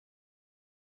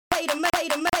I'm here to invade.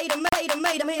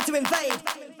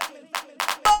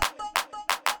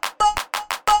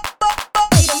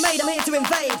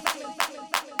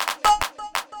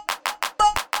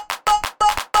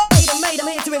 I'm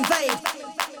here to invade. I'm here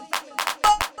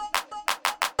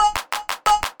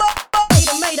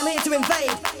to invade. I'm here to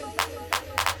invade.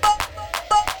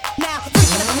 Now, I'm here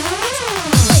to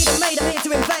invade. I'm here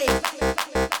to invade.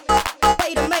 I'm here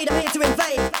to invade. I'm here to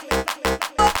invade.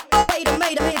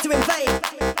 I'm here to invade.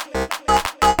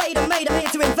 I'm here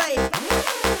to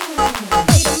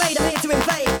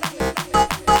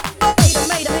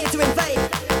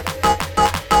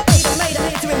invade. I'm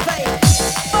here to invade.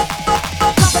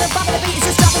 Pop it, the beat is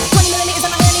just dropping. 20 million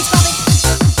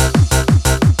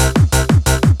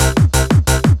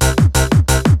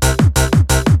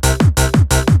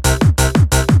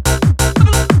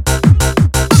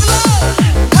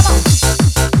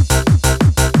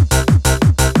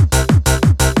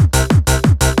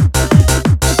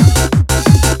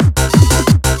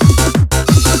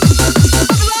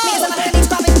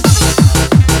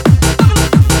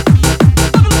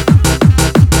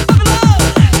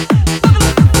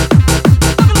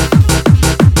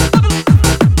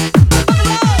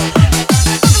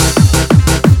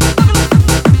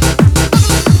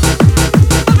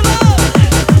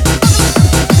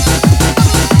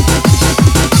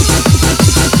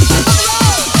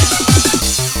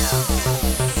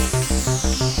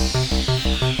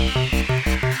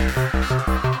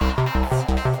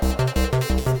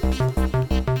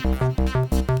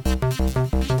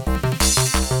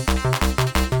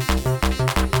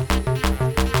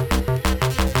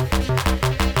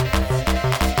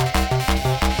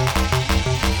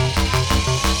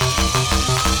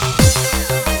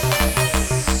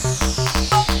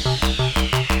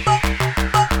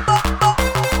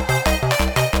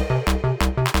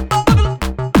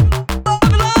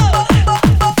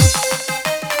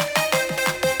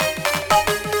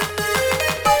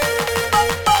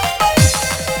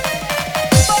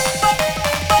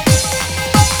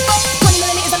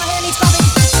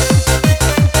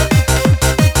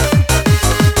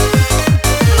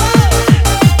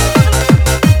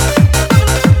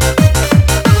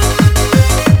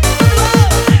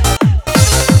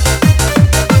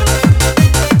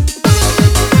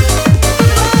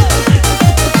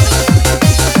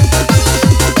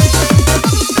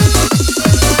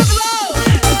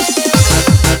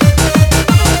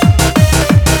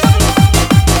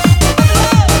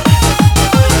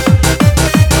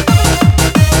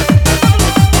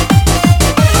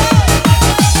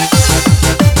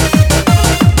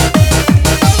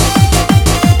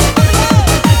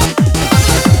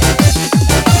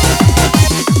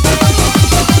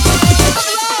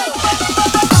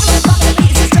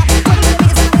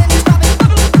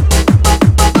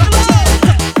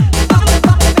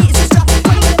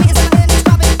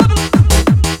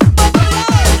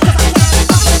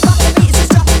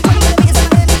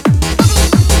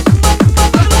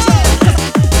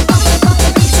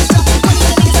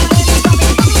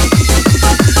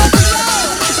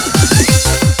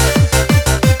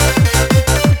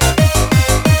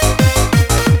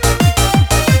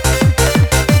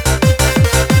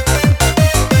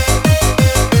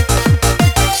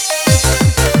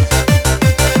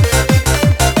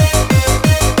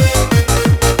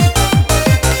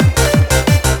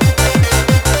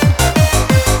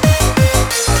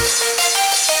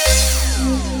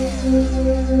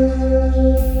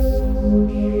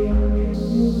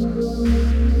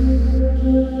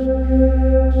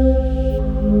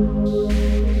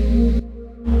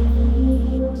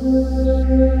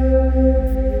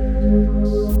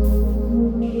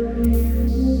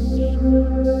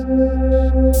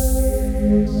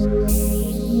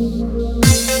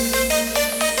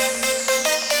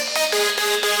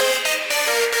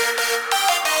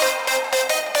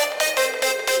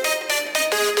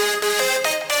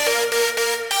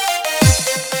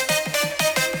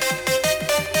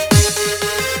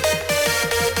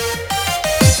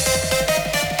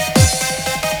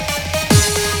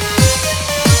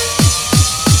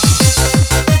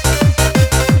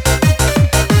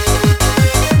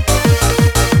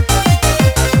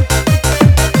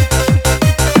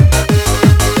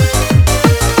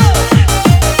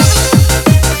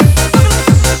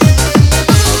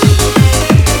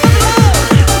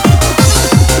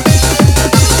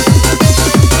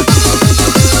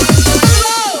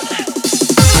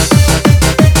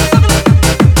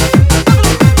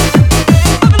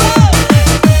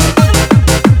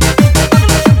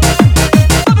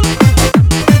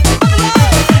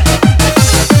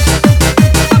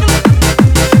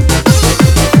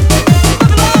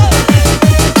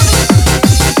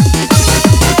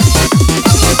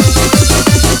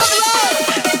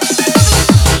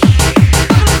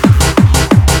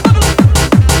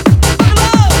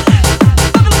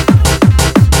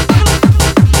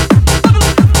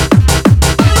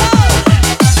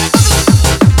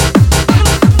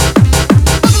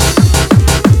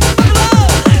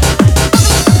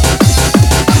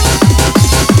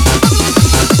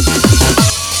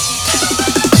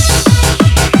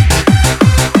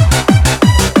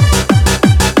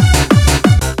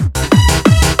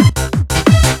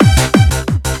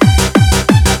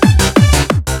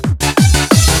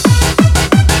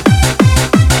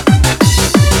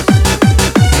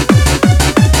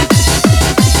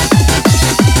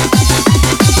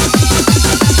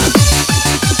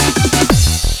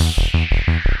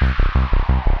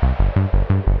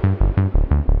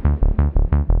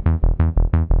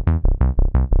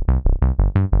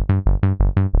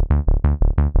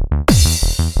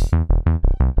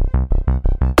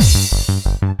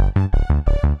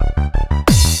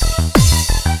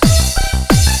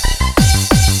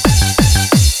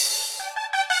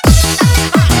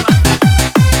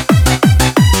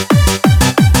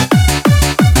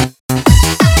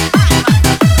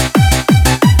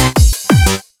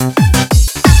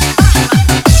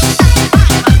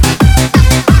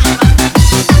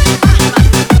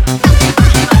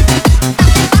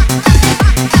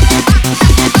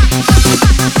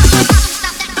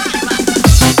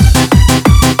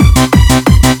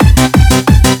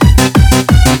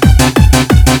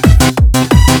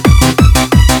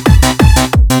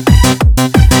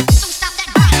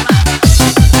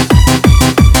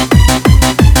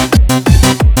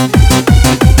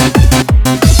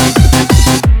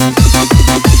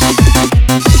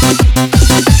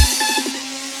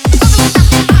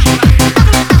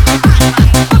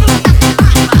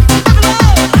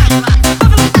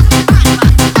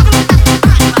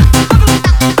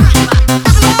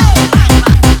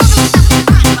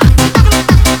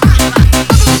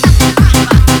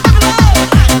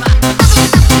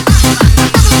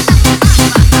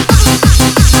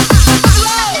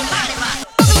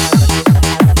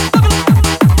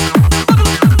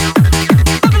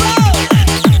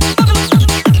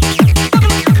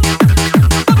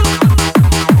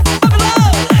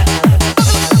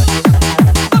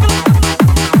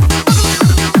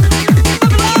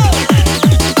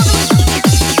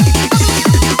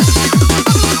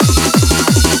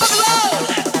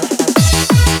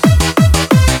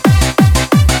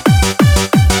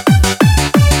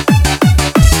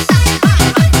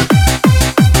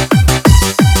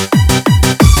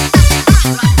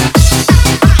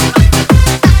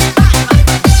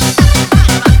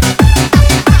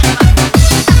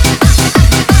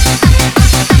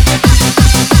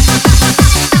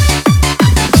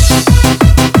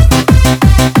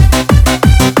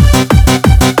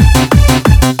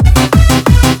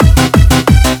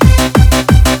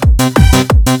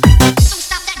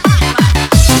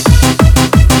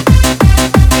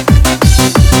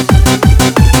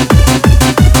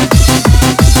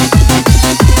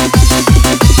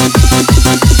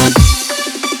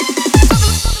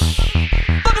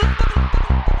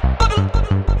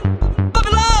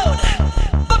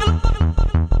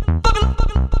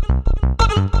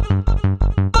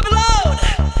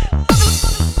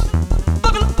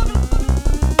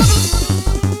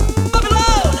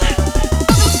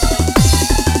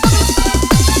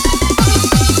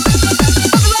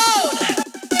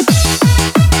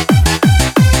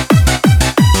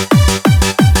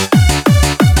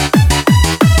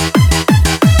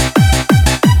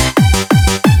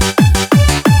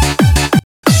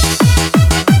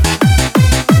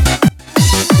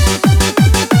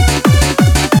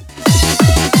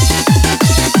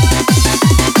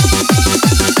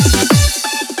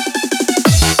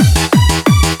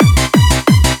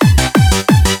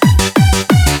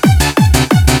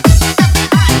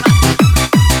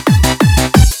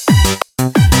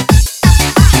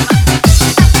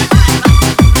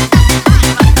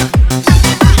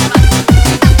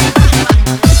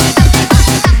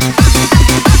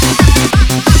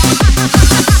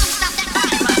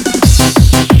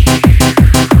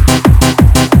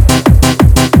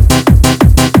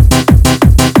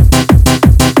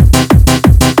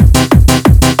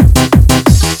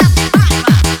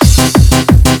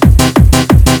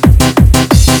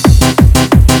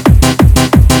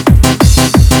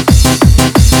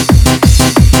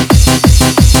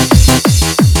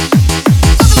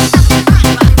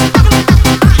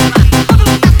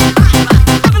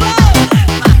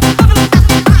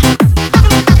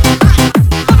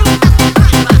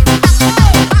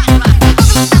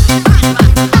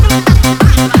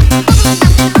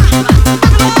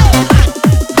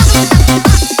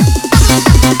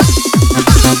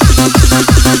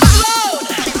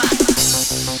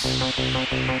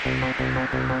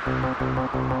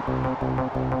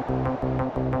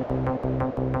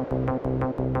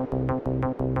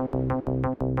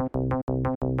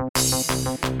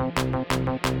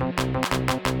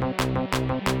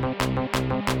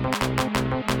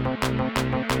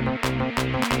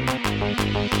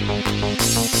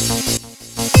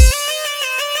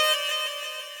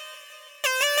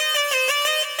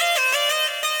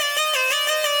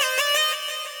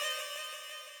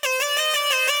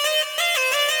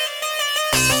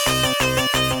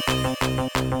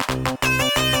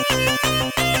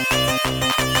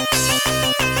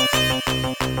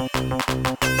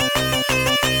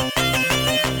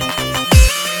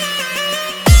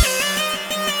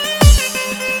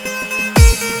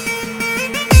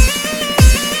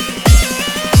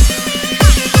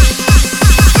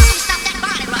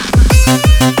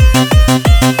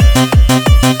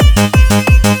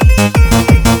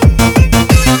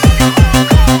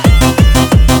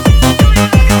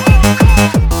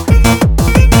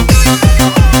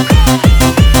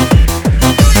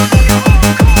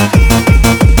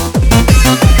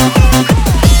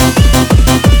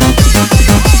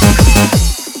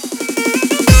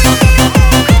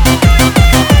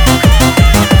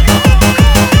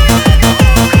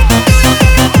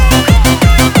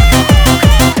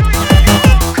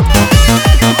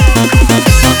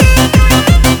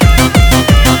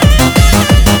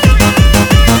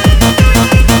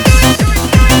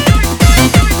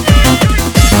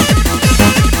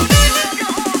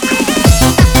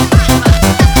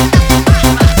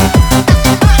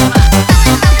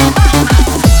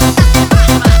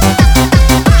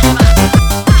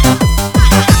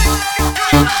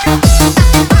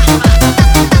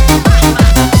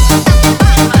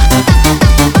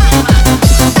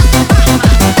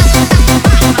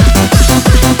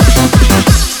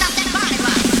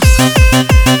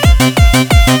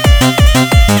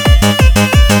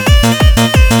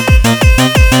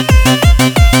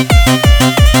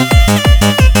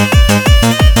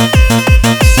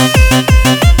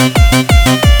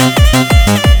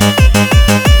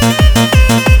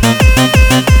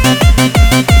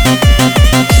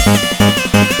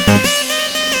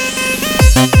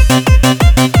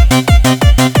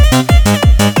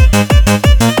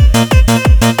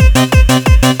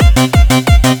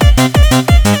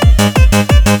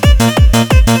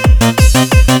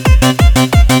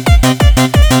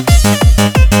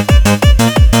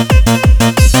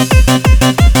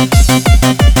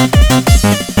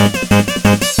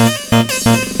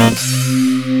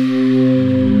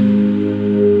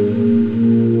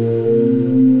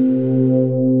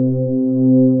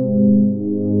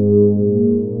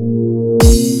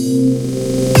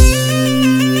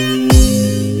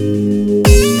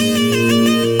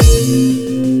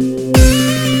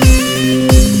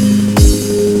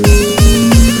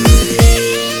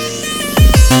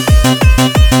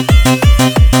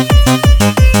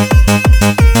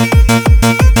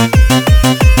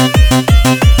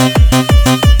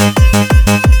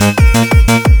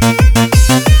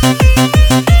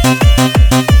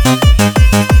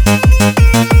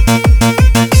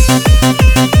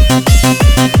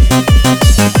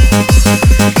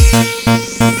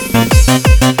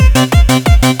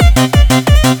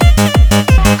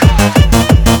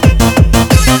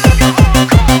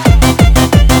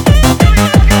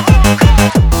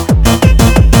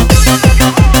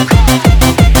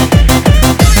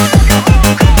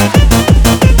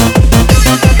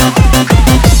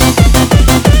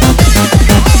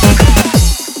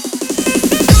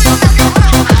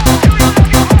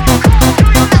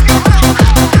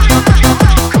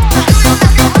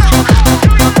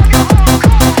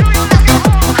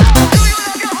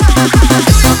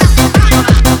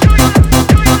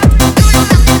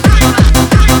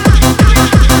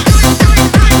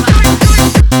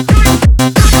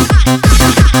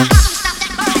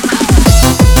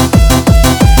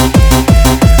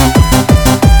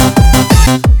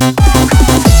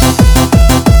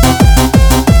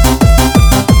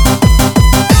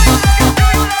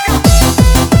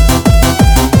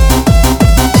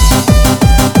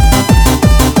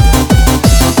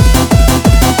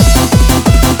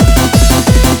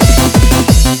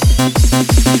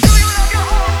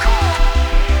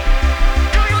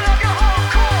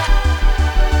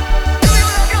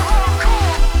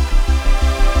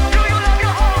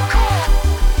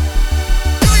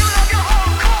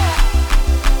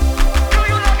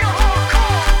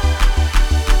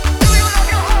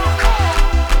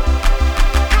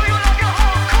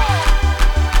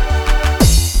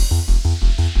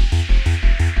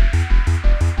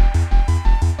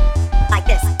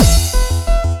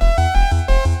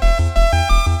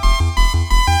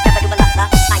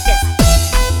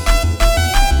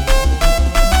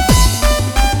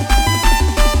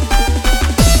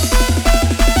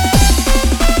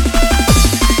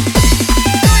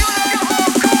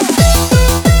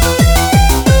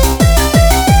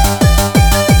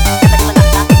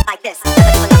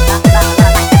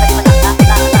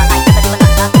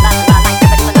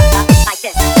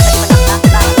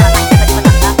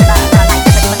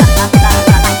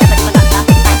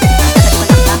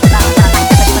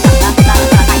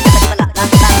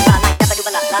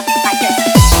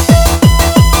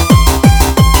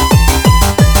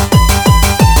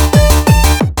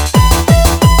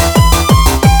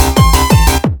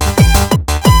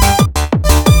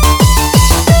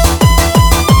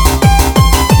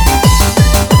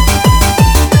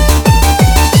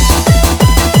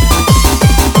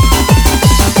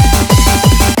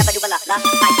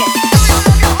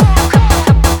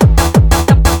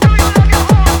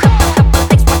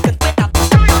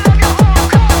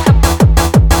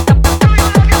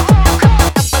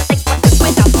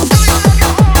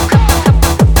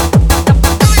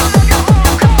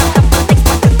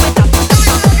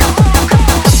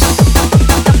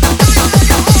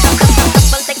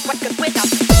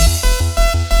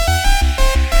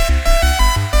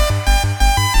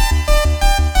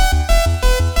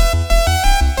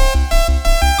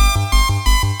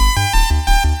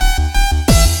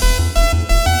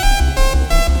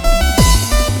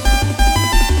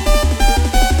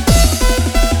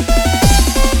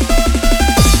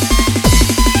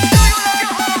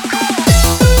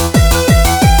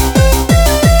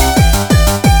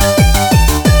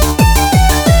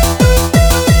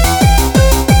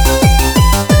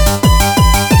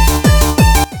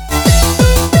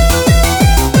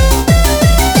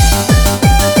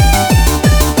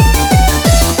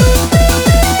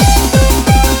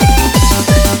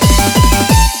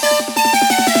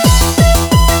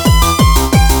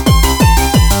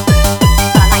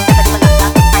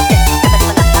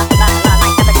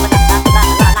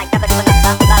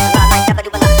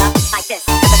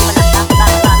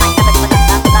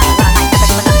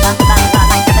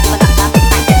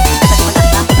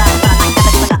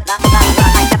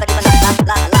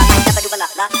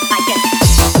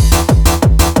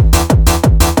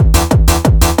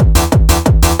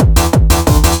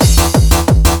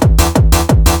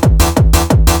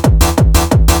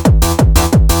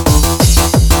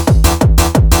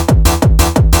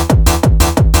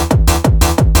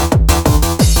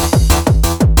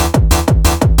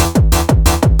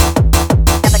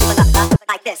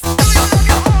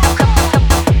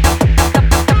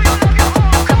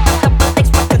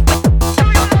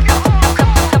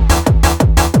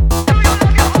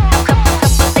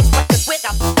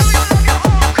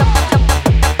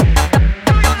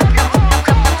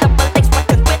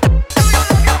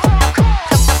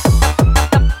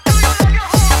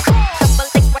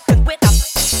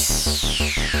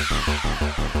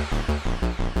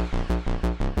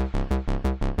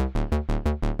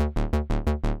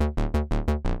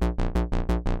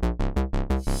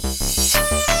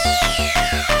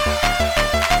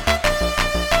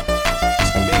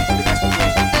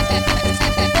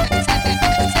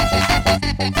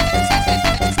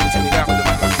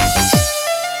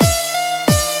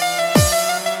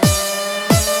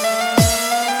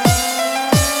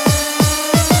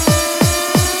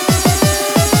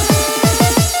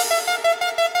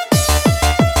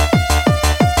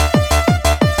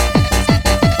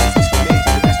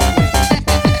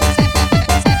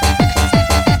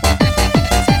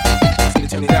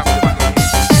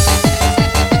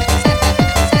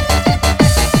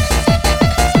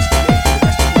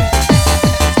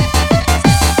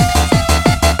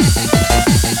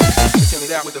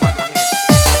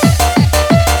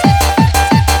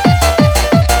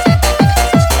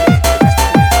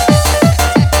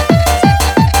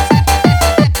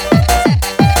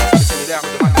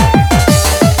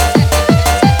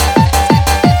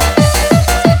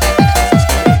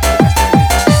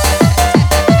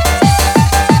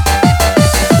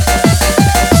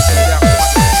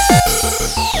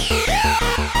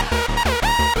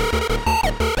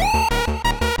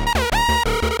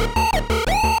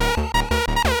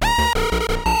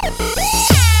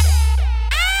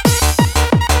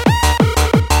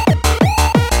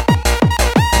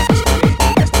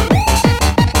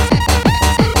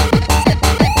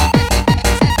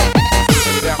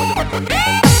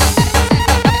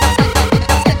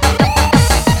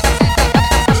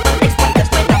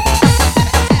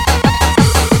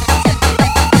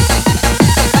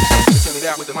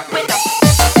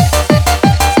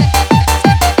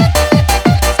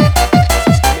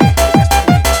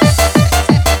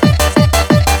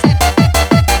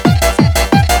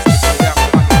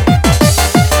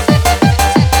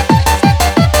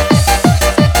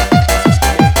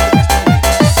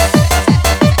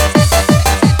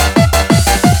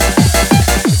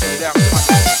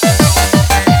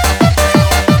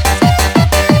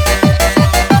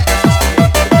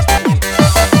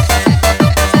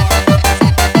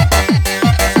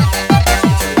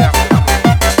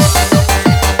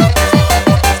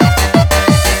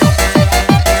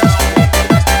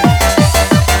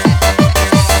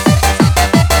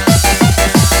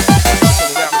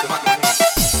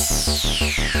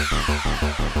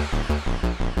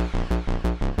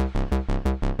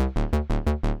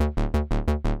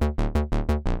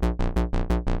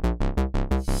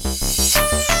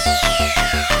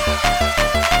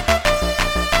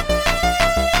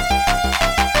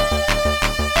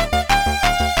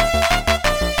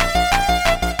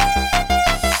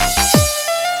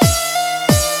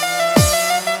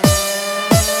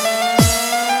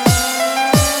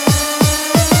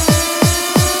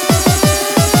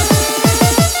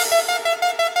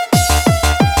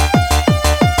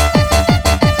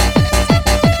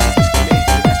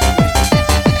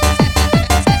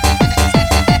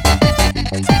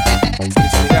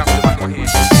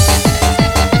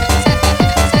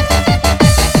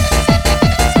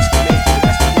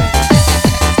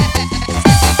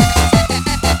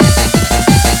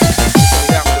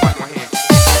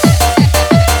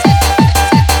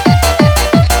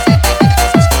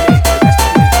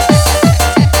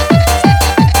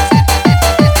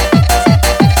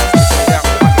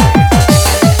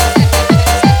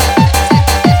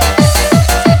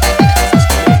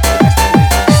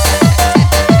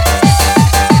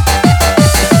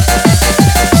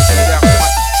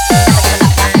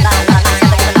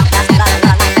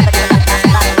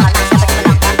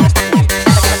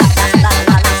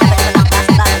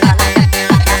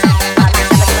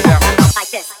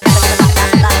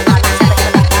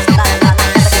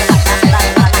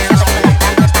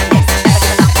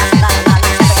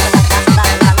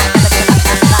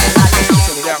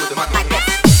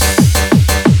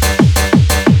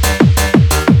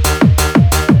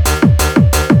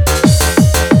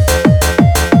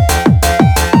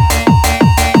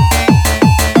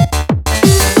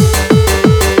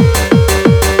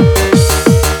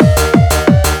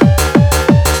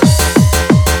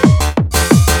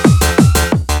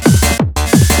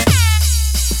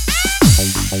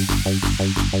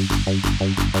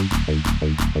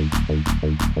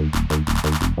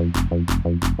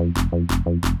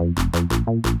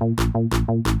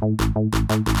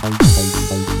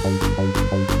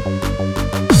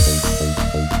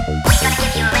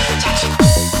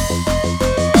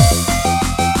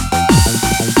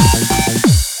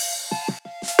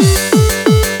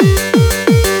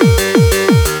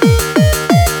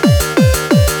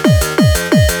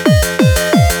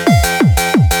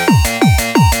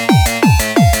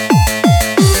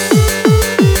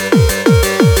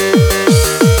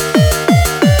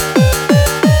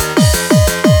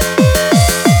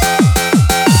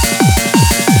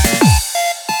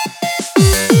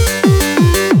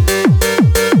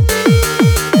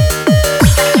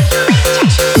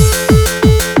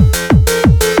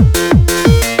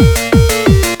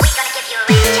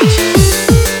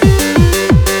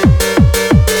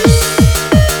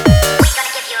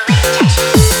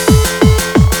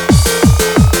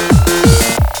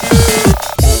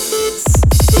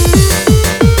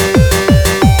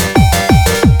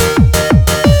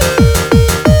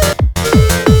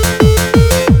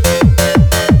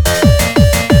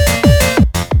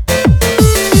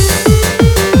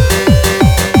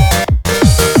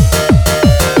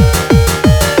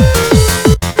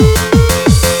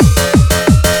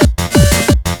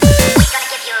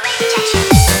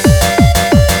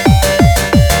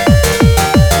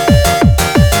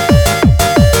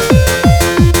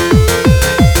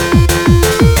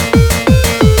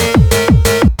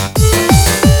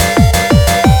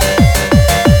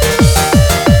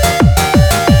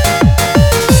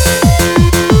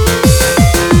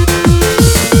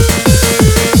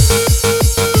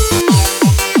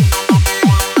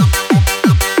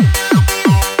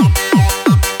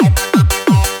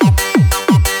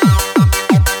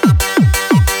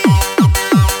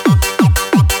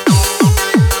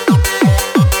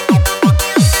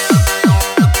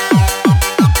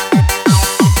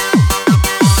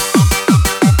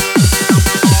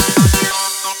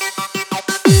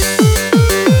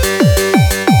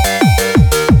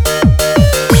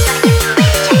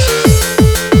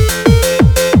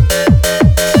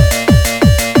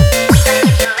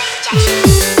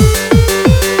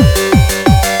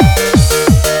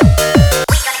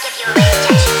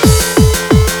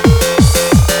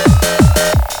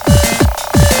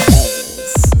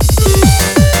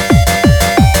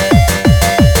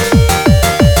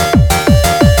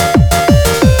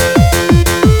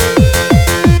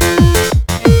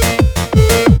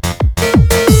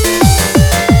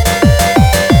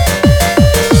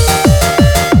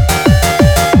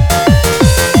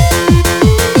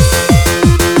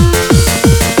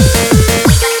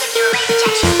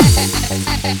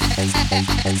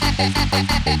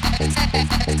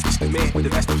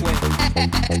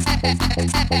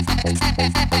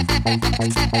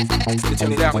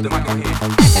Tune it out with the mic on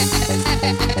hand.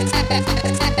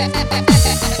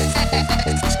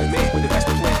 It's the man with the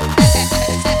master plan.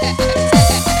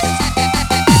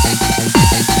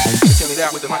 Tune it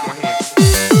out with the mic on hand.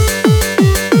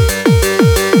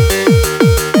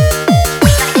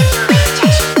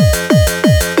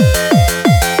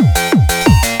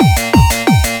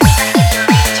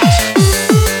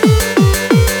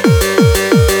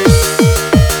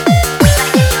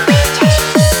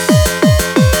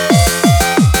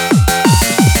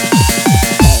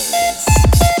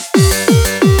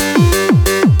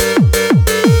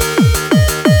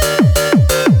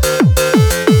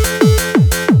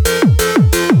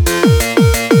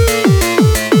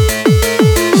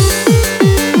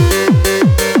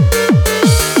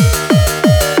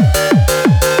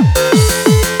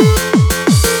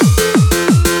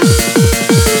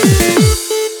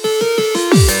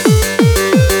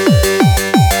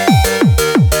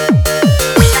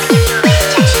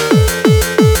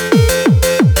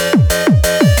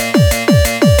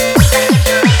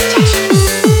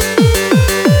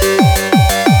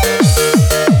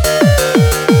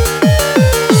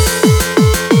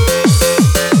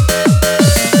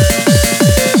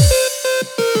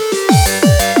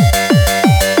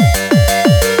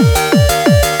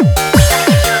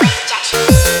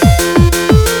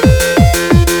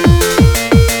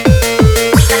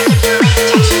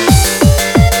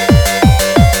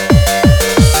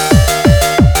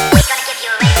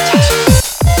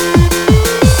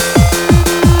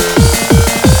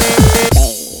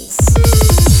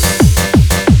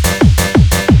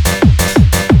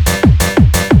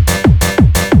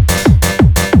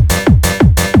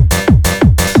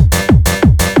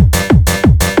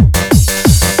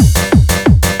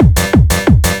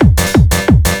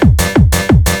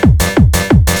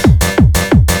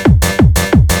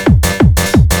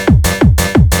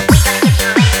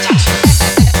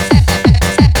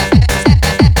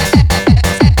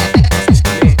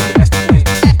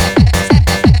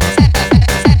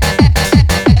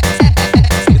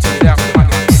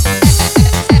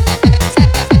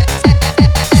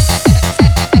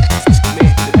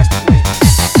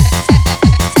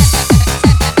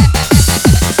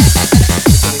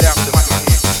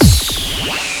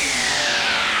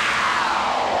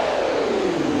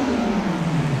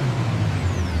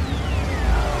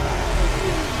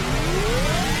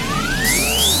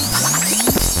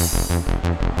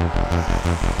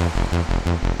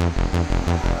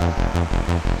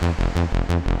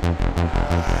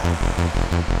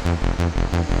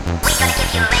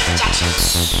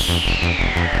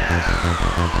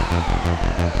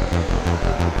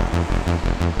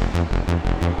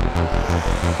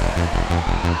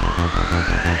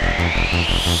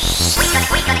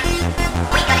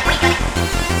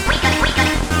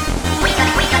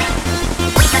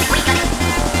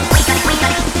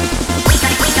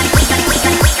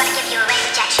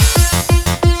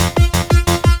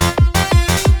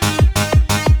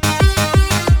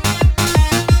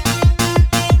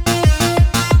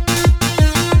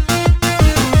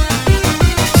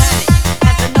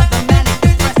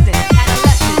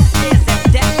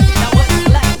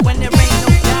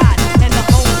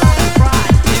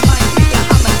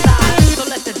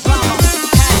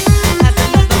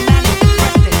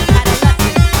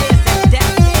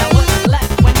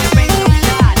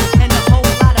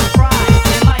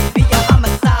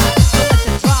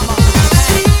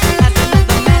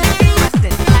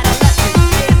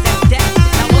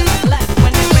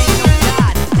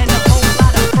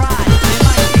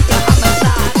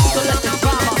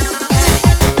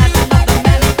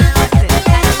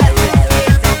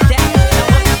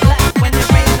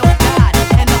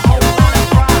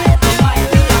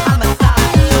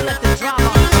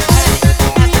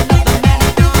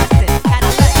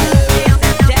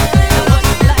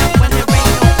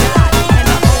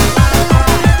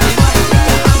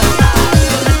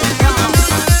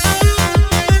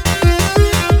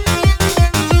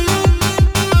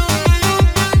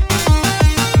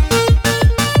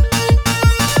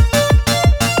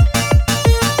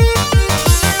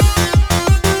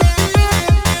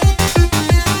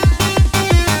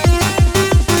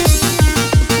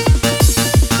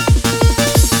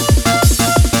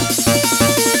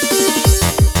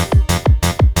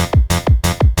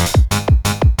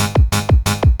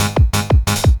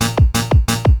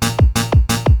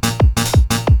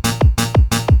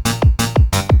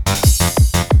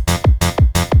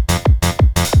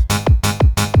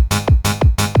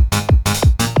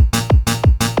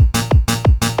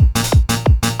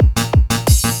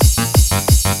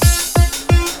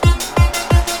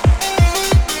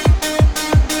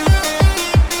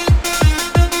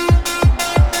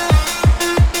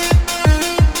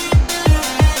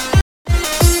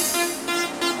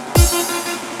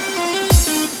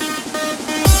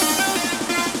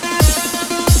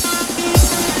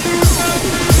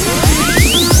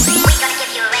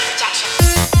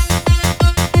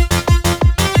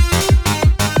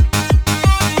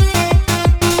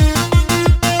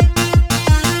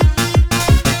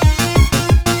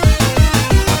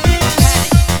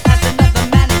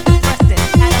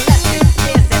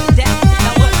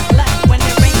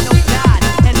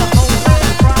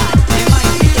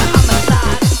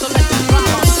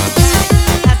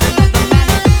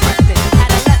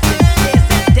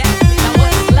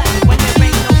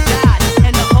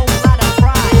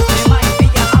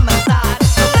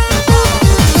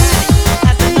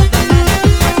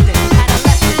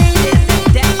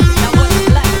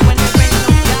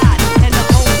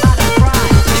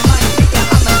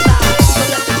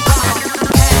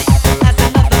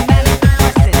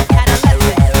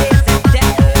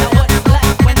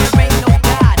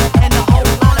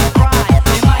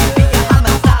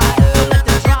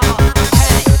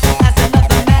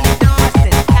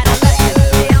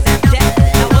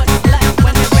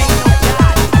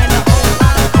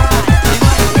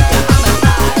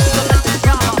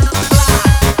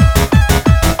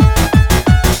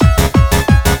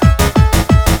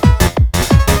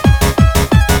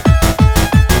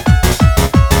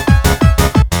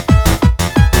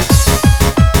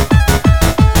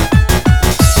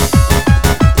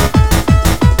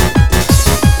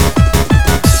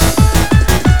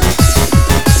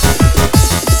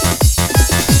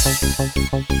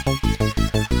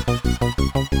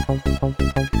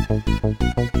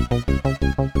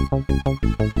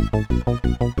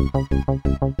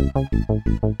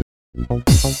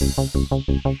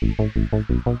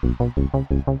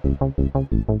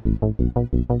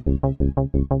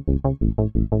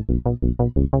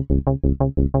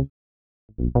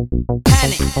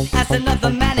 Panic as another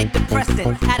manic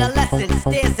depressant. Adolescent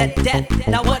stares at death.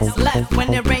 Now what's left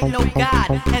when there ain't no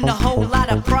God and a whole lot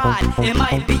of pride? It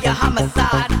might be a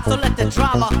homicide, so let the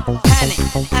drama. Panic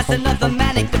as another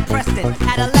manic depressant.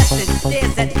 Adolescent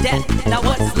stares at death. Now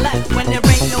what's left when there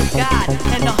ain't no God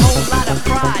and a whole lot of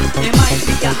pride? It might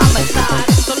be a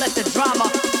homicide, so let the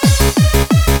drama.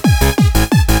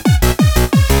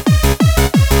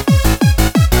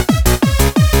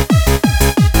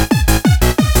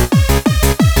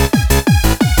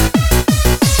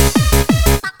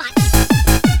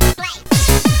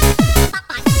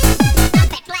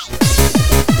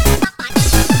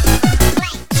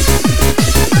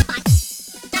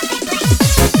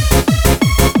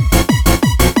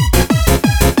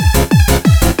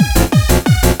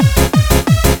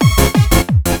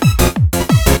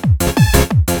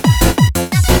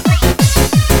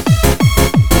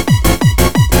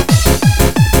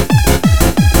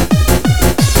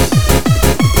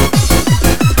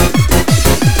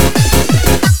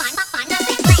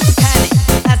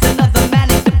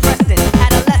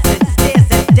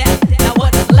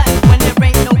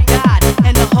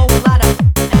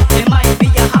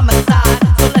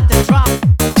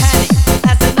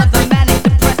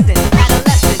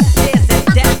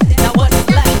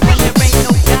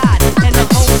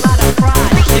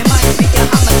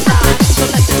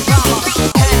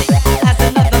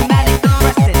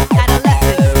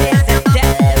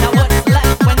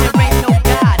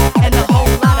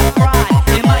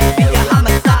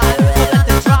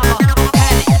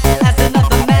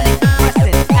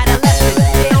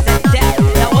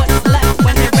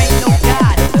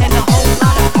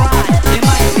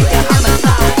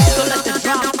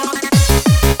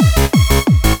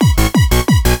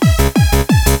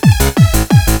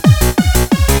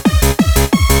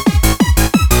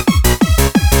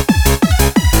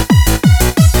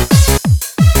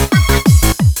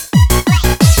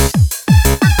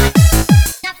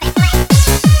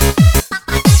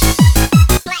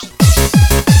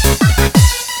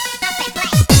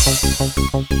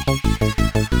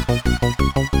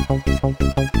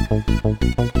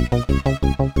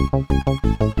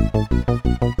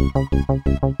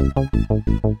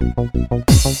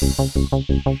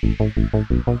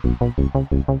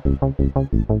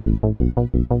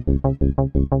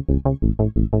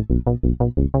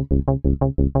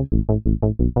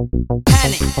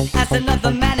 Panic as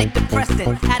another manic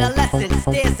depressant. Adolescent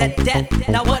stares at death.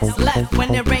 Now what's left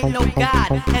when there ain't no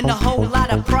God and a whole lot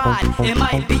of pride? It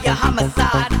might be a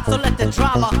homicide, so let the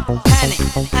drama. Panic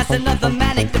as another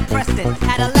manic depressant.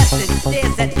 Adolescent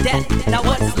stares at death. Now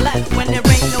what's left when there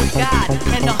ain't no God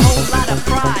and a whole lot of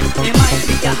pride? It might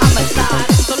be a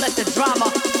homicide, so let the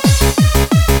drama.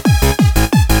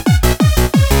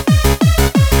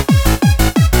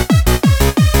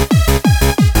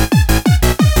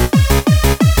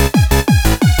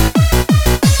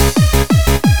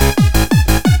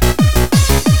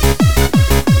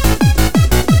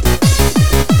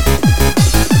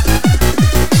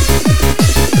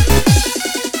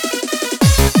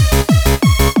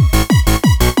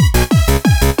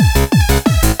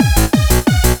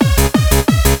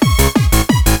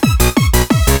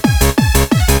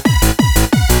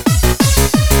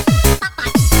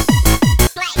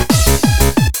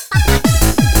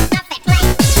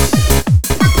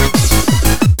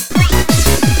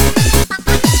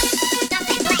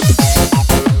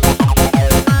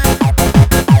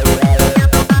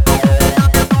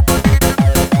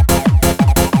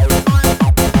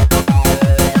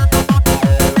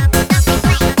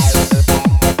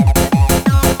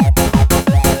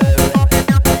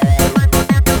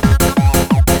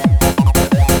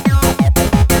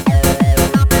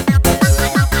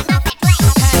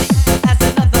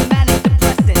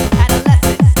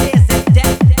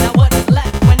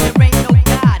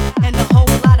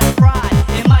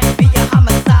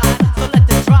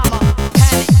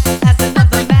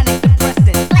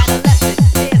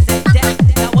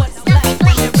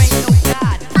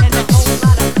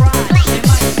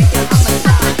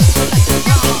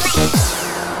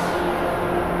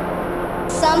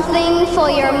 Something for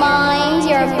your mind,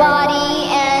 your body,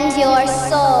 and your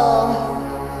soul.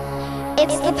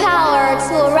 It's the power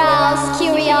to arouse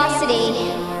curiosity,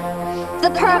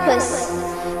 the purpose,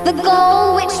 the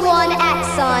goal which one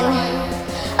acts on.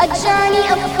 A journey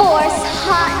of force,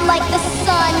 hot like the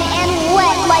sun and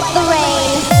wet like the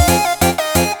rain.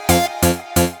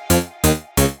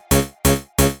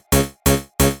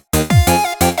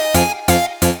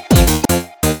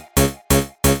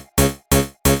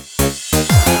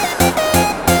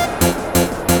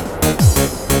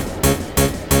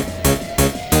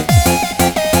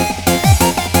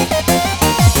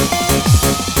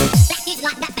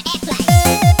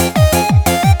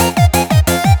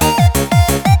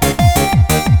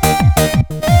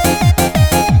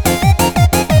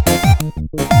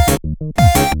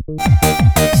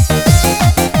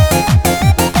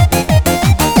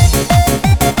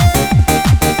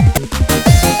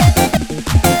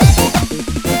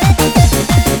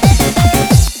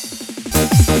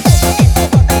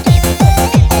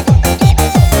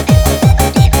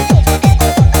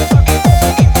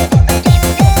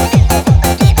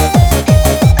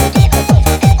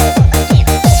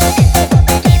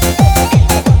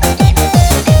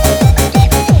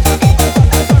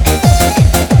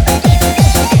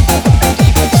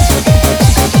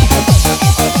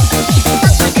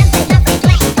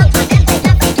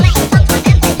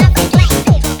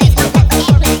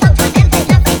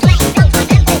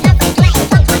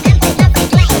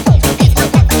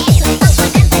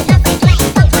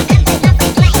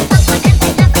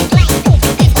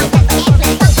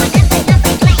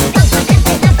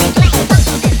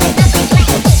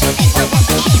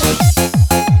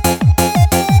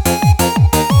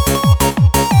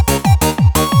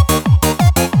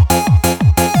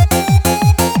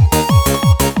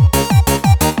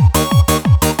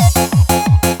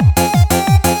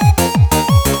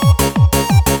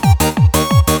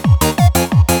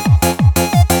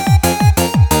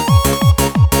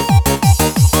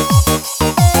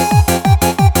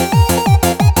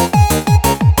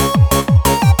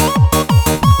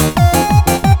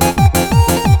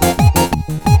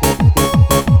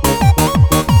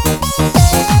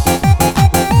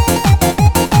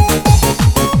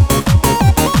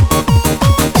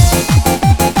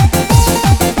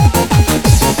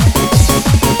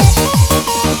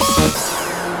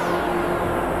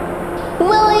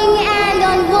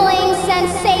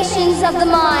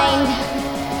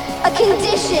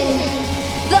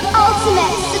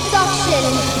 ultimate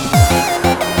seduction.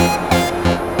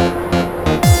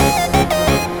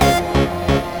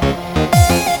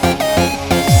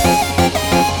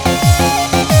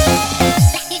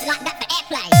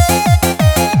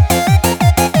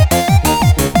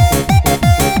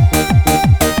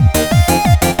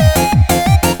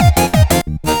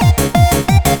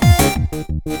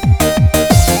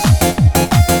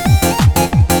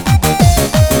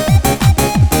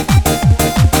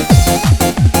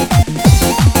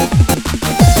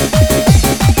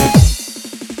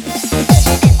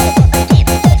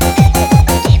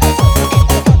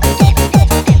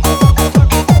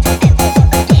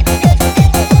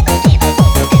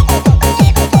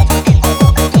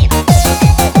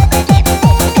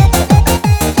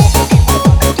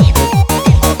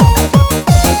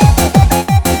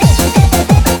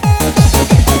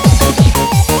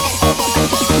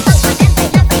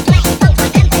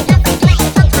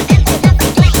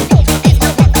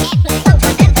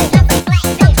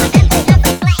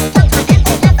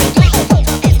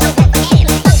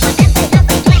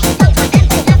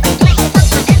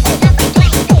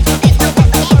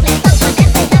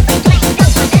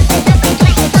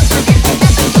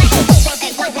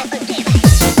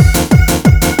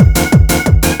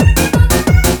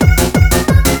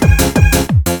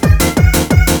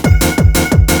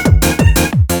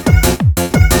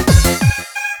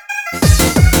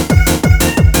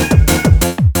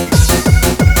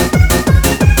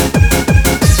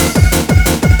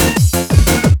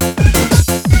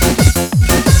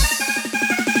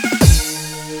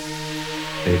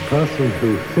 person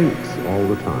who thinks all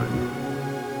the time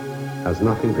has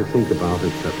nothing to think about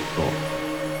except thought.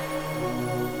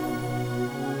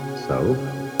 So,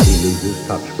 he loses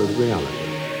touch with reality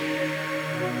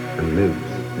and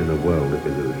lives in a world of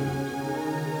illusions.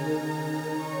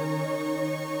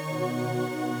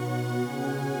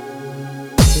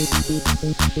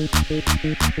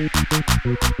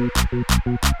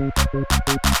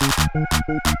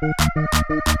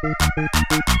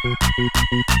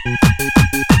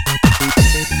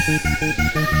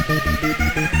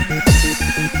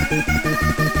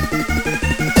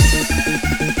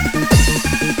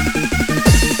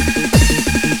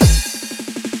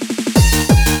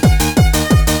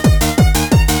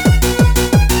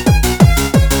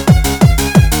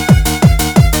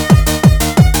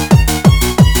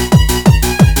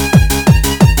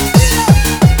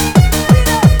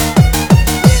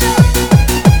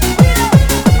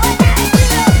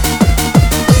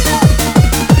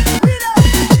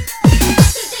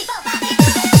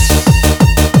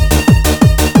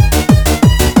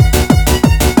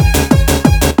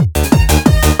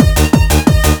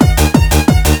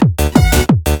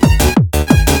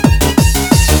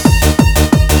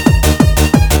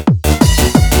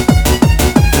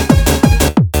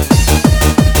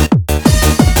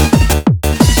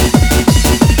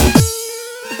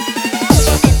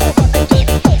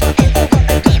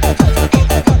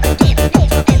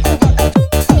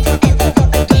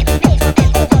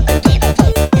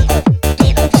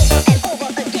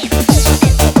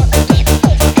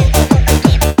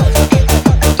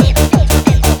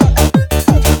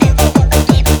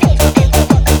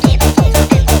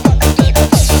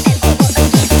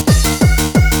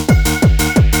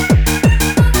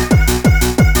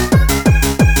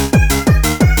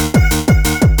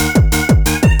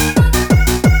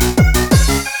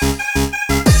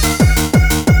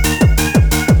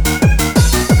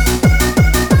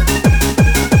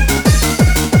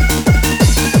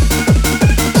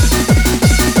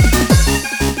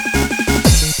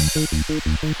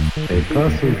 A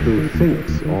person who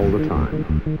thinks all the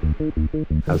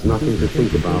time has nothing to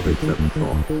think about except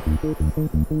thought.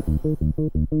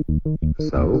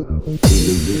 So, he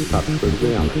loses touch with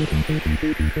reality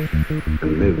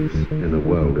and lives in a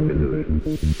world of illusions.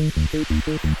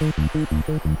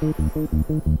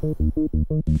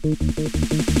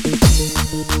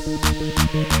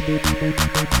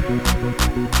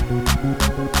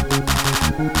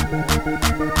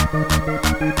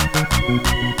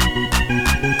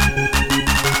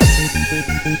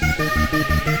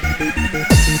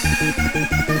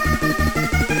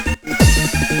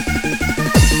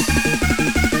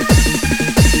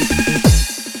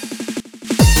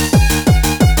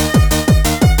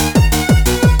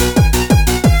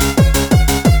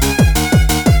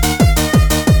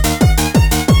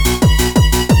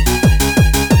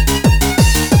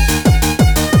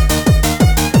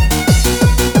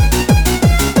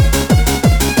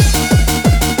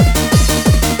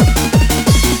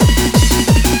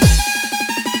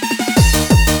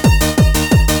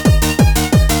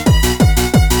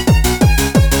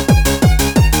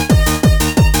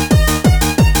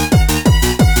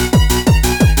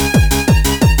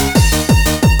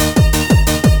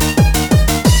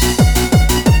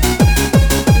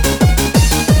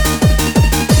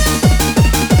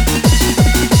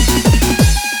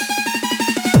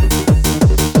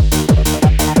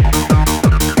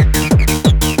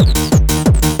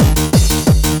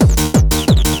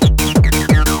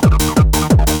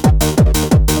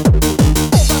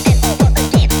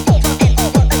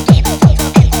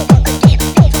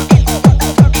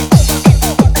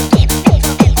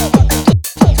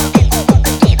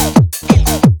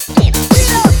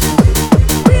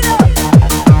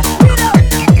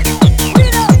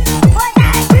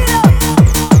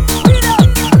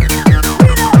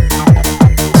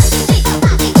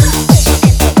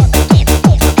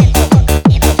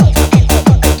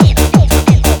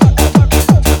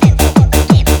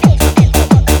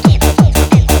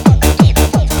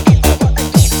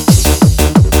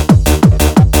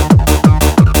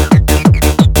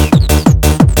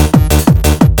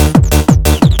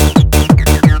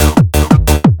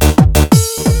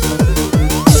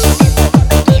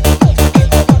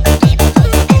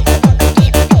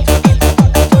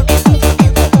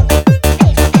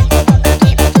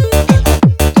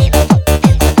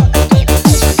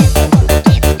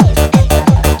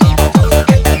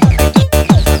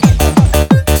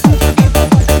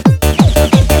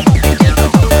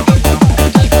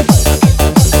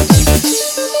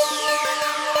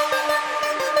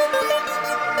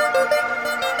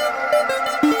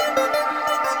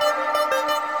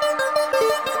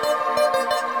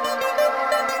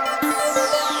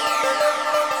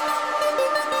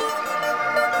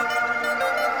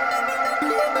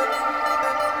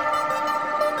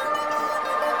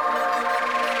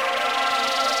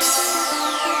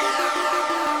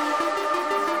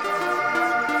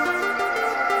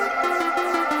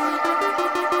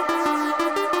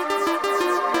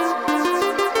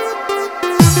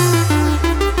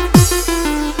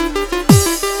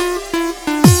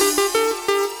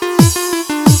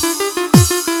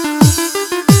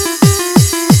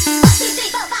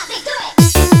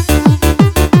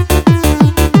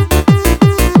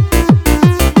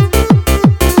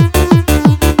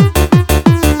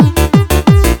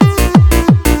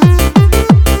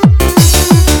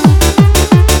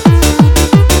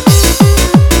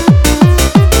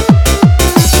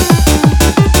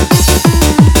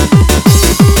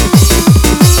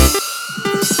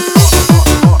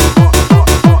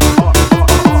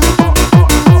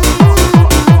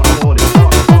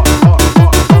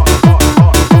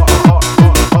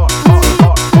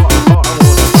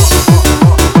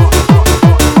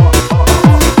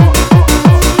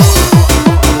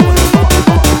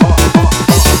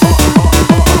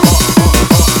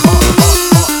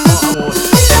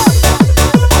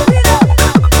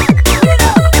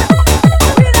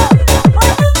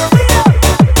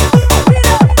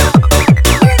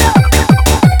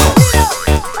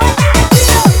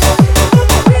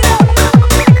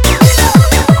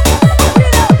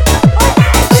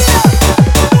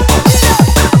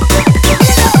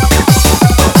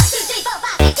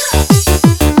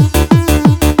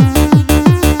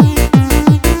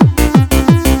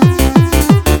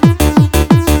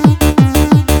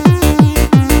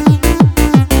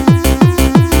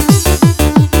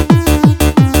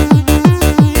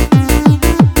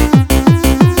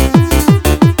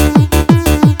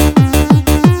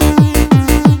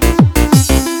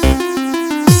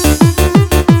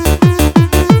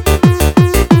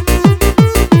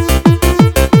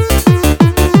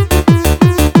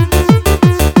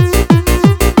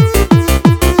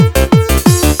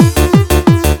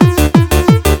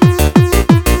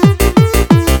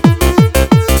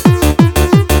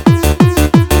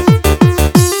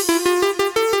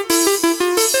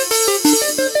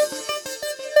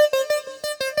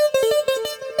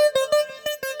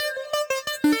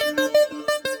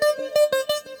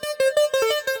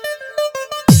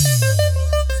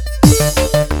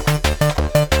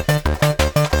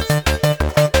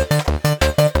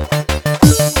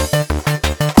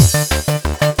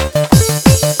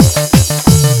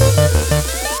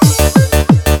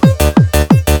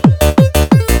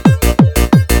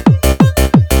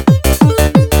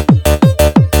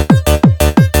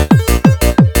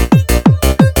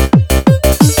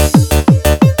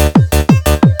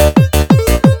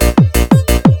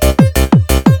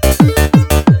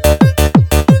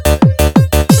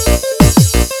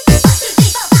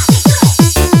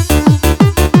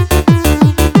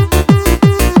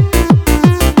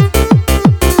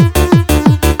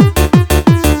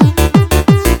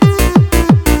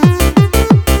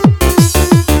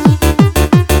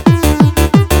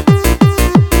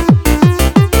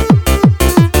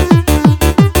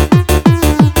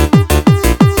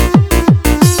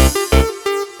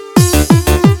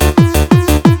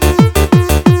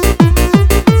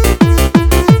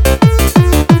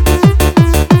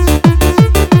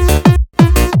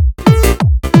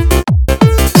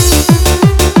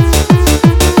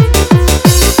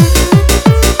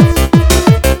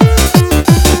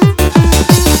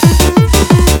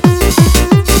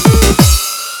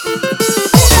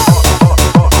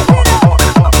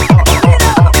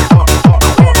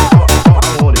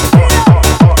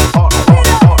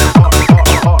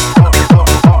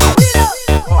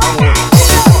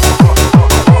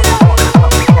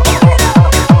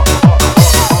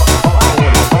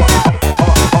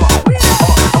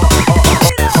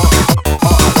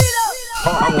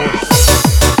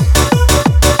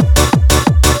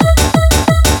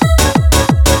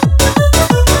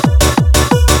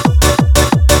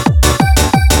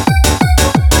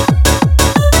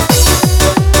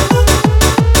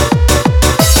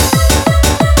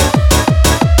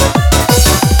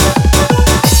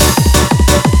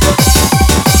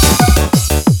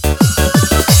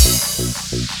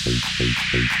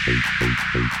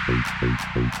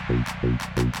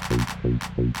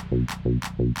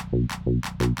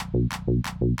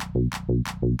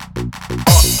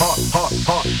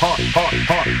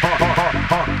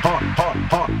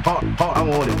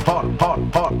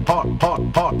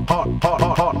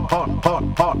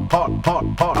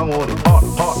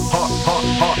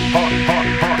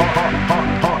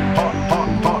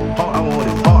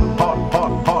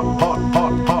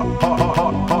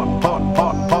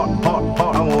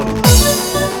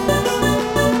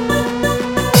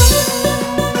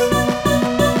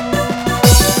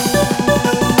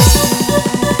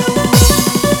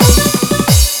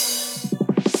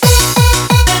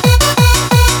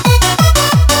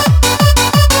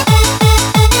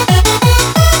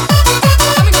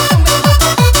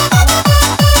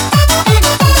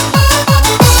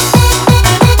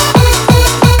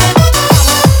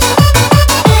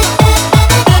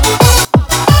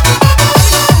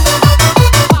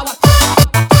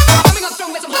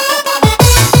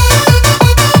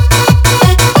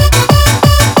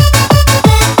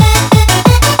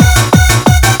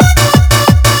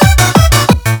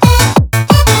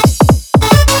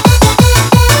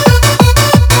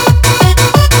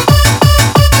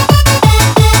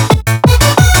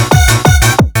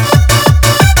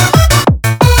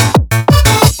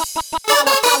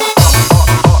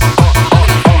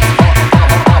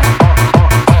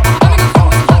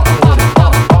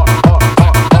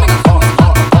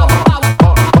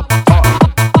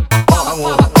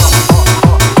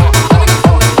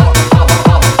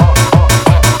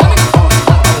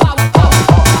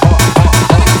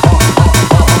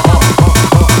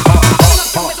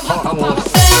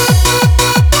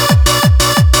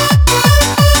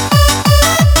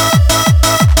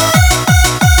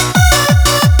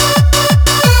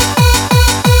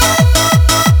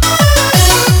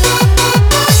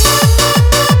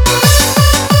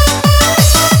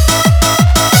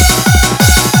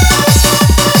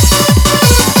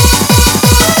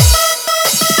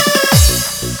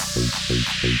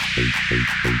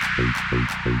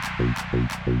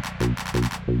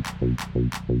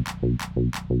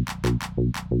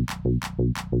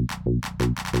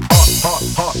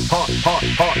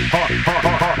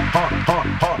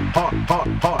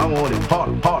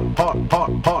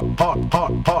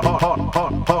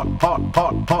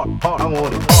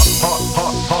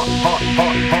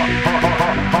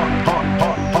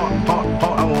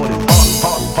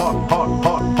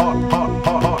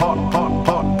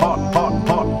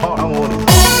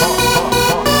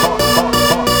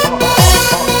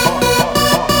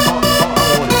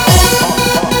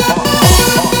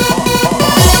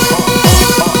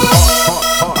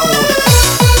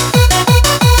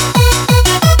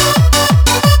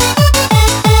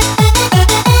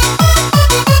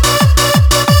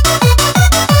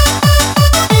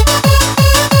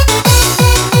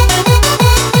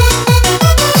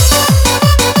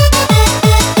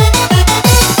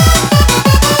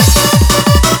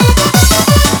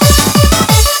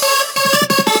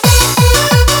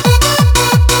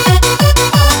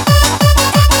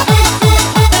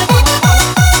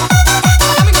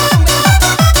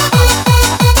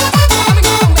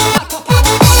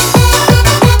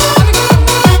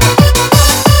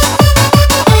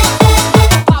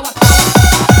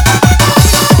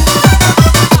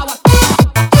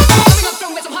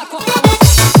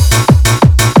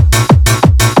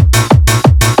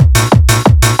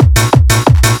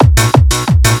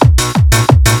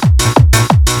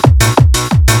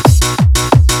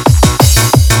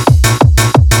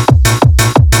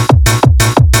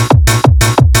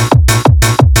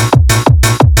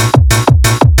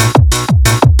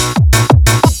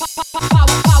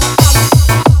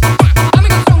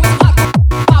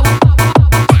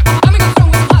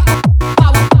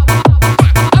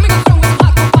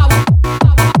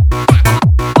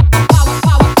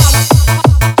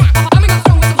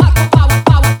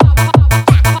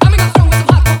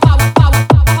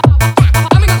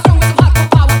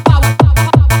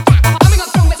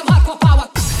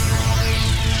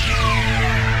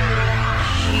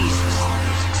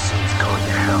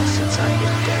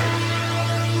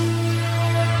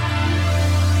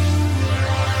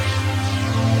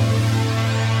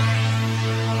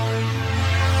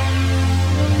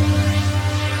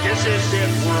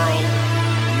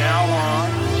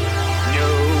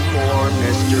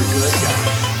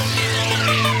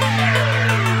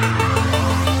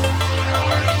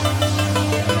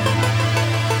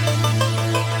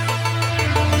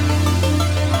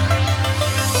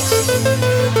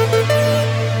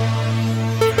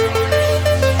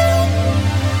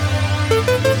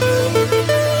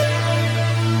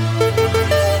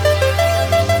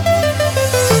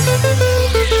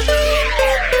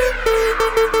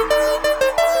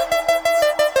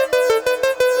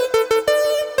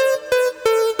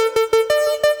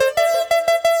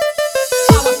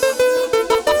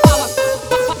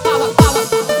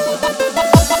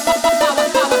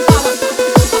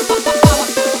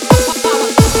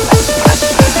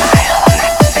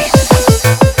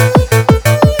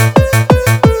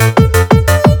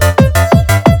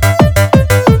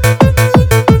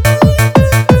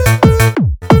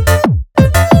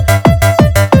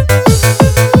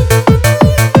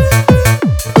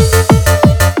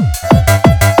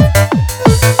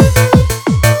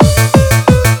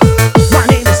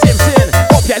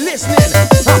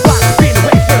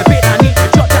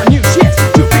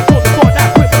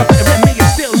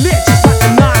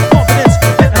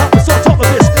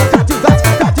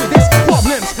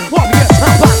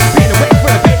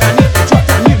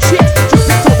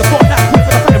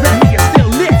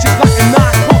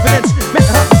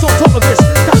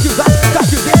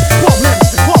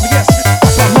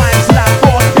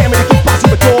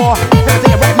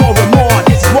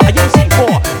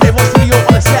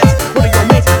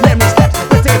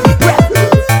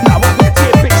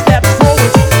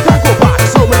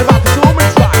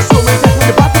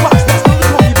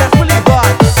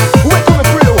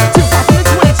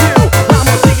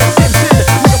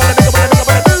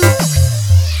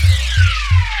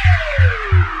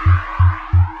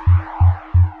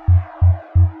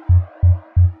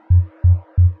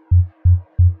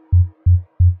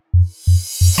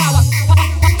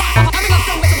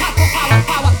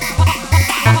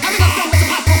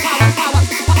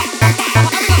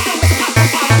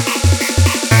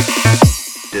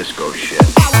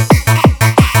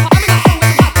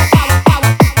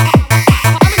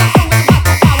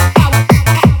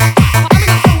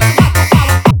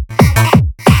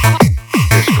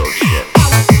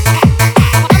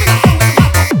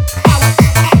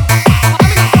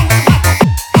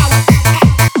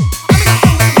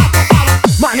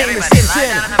 My name is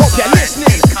Simpson, hope you're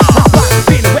listening. I'm about to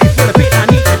be away for a bit, I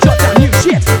need to jot down new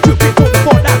shit. Two people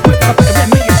before that quick, but better than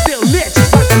me, it's still lit.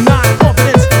 Just like a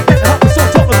non-confidence, better help us on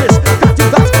top of this. Can't do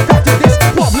that, can't do this,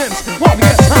 problems,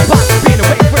 obvious. I'm about to be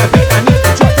away for a bit, I need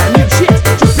to jot down new shit.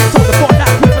 Two people before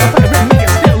that quick, but better than me,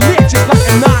 it's still lit. Just like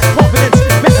a non-confidence,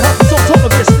 better help us on top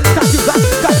of this. Can't do that,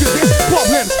 can't do this,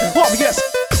 problems, obvious.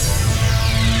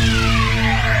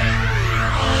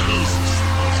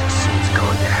 Seems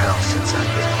going to hell since I've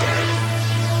been dead.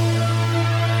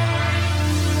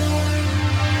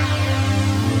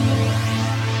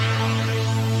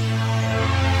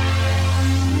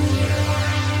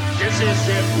 This is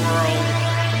it, world.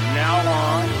 From now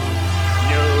on,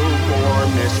 no more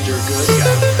Mr. Good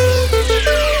Guy.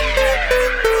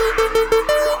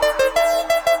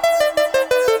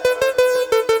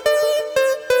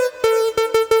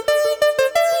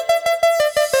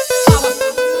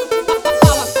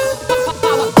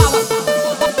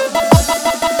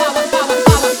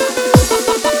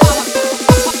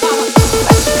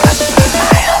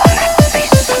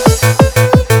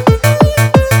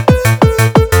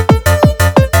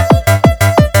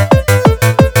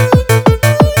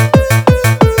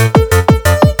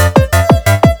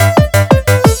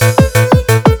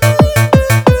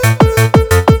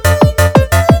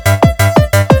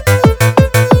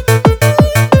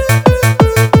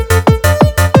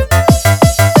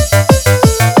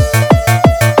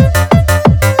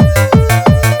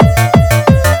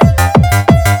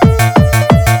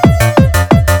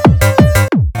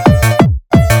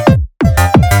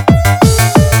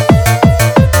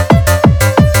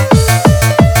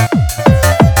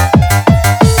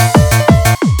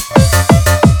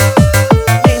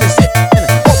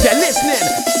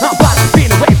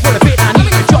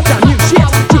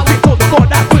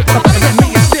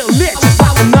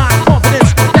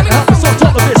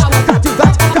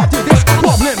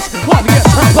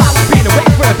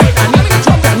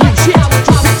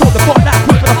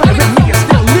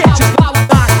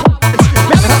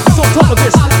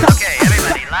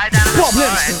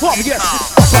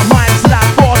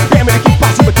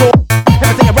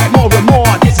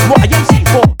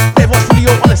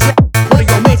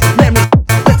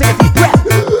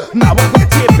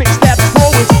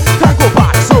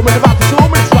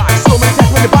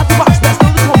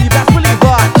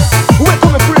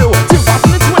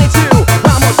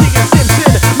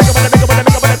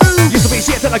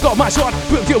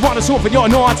 But you're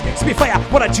not, to be fair,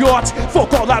 what a jot.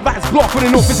 Fuck all that rat's block when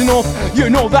enough is enough. You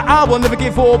know that I will never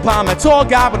give up. I'm a tall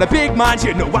guy with a big mind,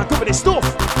 you know I cover this stuff.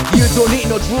 You don't need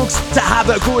no drugs to have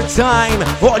a good time.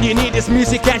 All you need is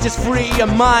music and just free your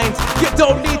mind. You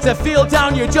don't need to feel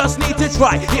down, you just need to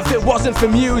try. If it wasn't for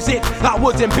music, I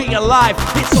wouldn't be alive.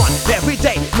 It's on every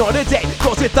day, not a day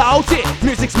goes without it.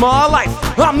 Music's my life,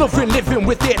 I'm nothing living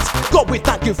with it. God, we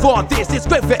thank you for this, it's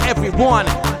great for everyone.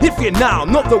 If you now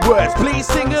know the words, please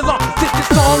sing along. This is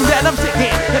the song that I'm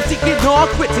singing, I'm singing or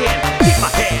quitting. Keep my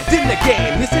hand in the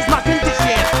game, this is my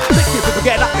condition. Make people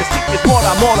forget that this is what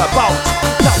I'm all about.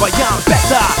 Now I am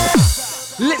better,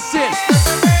 listen.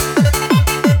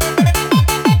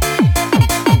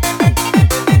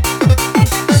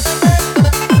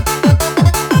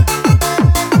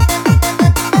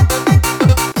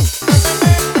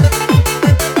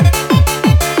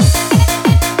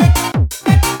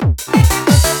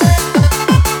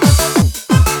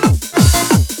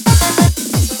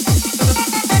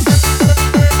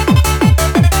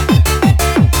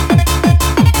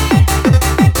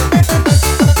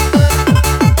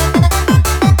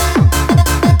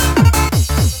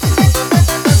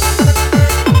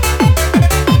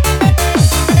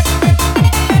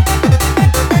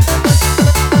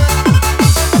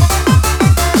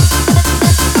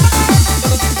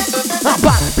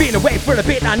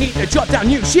 I need to jot down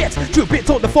new shit. True bit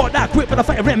told the thought that I quit, but the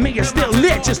fire in me is still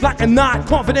lit. Just like a night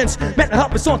confidence, mental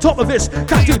help is on top of this.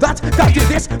 Can't do that, can't do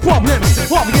this,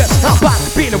 problems, obvious. I'm back,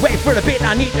 been away for a bit,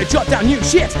 I need to jot down new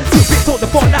shit. True bit told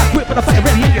the thought that I quit, but the fire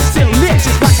in me is still lit.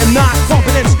 Just like a night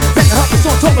confidence, mental help is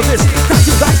on top of this. Can't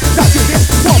do that, can't do this,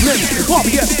 problems,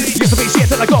 obvious. Used to be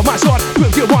shit till I got my shot.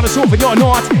 Prove you want to something you're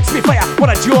not. To be fair, what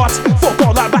a jot. Fuck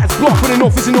all that rat's block when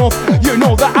enough is enough. You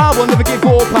know that I will never give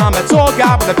up. I'm a tall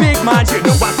guy with a big mind. You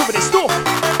know I'm covered this stuff.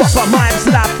 What's my mind,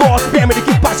 so that force? Bear me to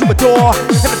keep passing with door.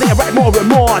 Every day I write more and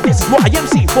more. This is what I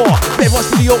MC for. There was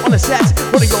studio on the set.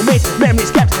 One of your mates,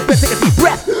 memories kept. Let's take a deep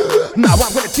breath. Now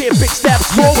I'm gonna take big steps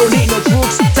forward. You don't need no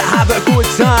drugs to have a good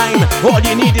time. All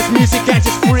you need is music and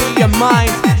just free your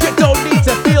mind. You don't need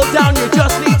to feel down, you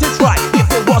just need to try. If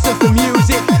it wasn't for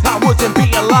music, I wouldn't be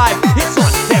alive. It's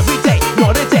on every day,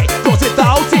 not a day goes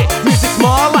without it. Music's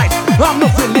my life, I'm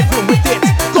nothing living with it.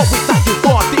 Don't be thank you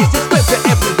for this, it's good for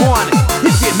everyone.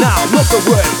 If you now love the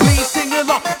word, please sing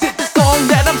along to the song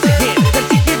that I'm singing. And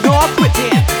keep it on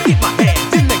quitting, keep my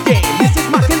hands in the game. This is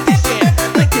my condition.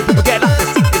 Making people get up to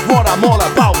see is what I'm all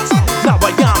about. Now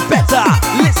I am better,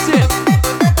 listen.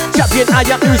 Champion, I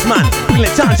am Usman. Bring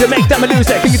the challenge to make them a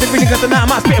loser. King of the vision, cause now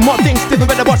I'm spitting more things different.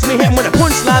 Better watch me hit when the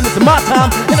punchline. This is my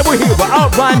time, and I will hear what I'll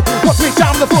rhyme. Watch me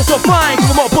jam the floor so fine,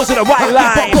 cause I'm all buzzing the right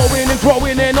line. Keep on going and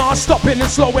growing and not stopping and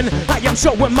slowing. I am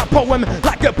showing my poem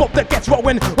like a book that gets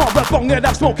rolling. Or a bong that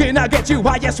I'm smoking, I get you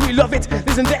high, yes we love it.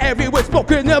 Listen to every word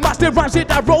spoken, the master rhymes it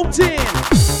I wrote in.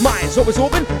 Mine's always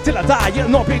open, till I die, it'll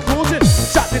not be closing.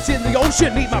 Shot it in the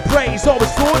ocean, leave my praise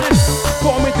always floating.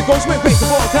 Going with the ghost, my great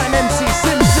of all time, MC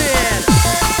Simpson.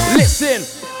 Listen.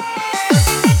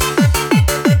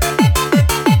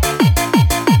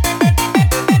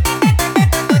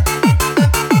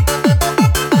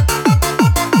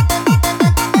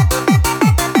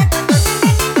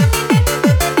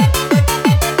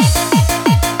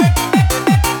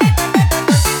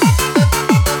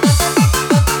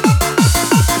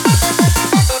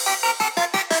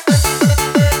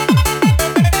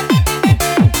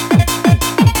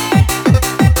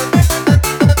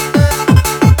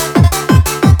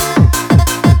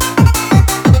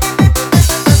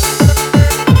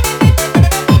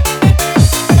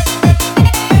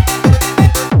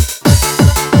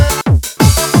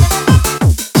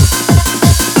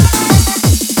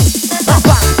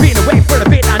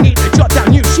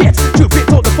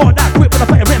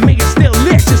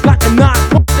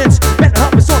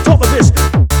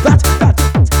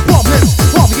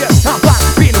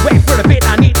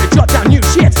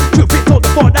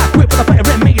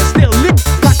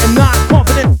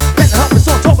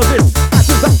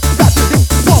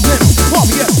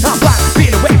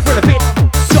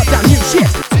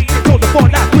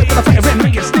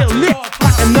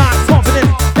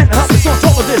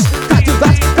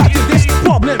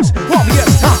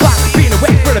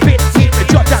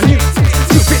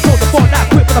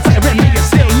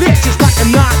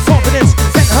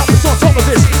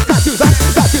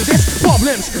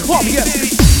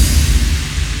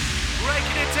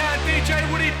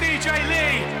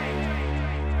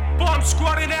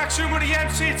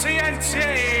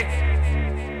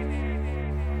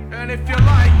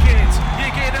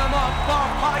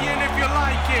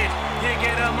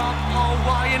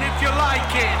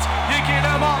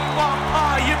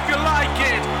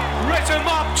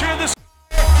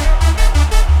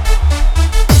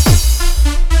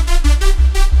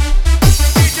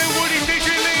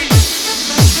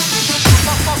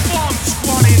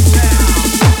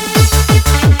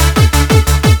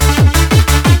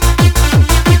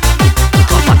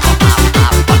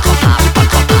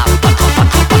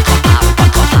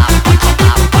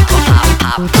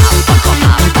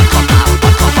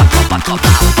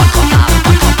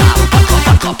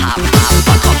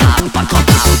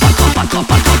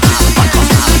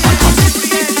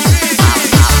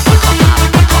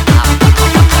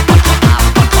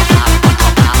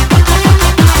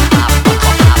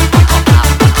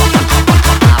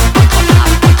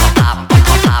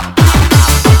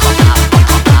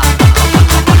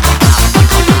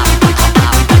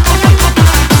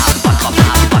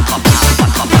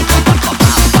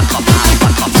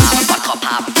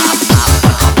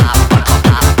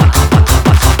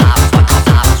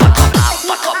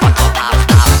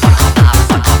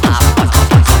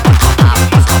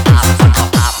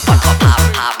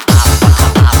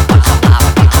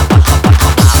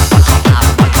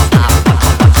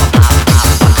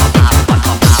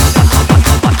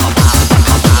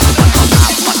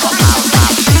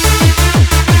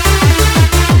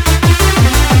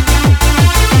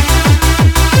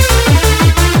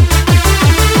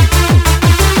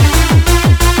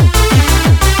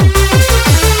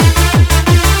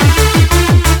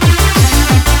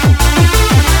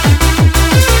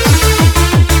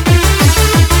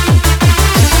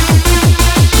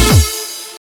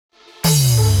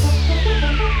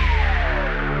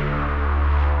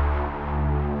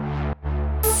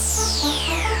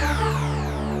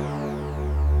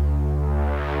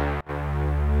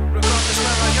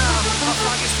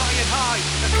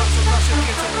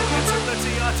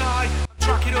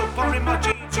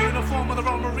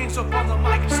 Marines up on the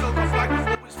mic, still got flag.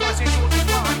 Always fighting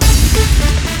 45.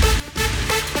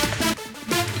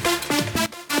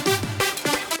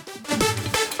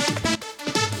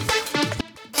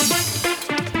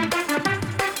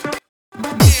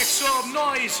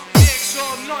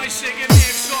 singing,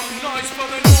 make some noise for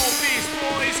the Northeast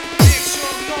boys. Make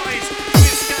some noise,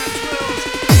 twist and twirls.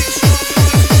 Make some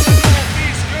noise for the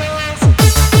Northeast girls.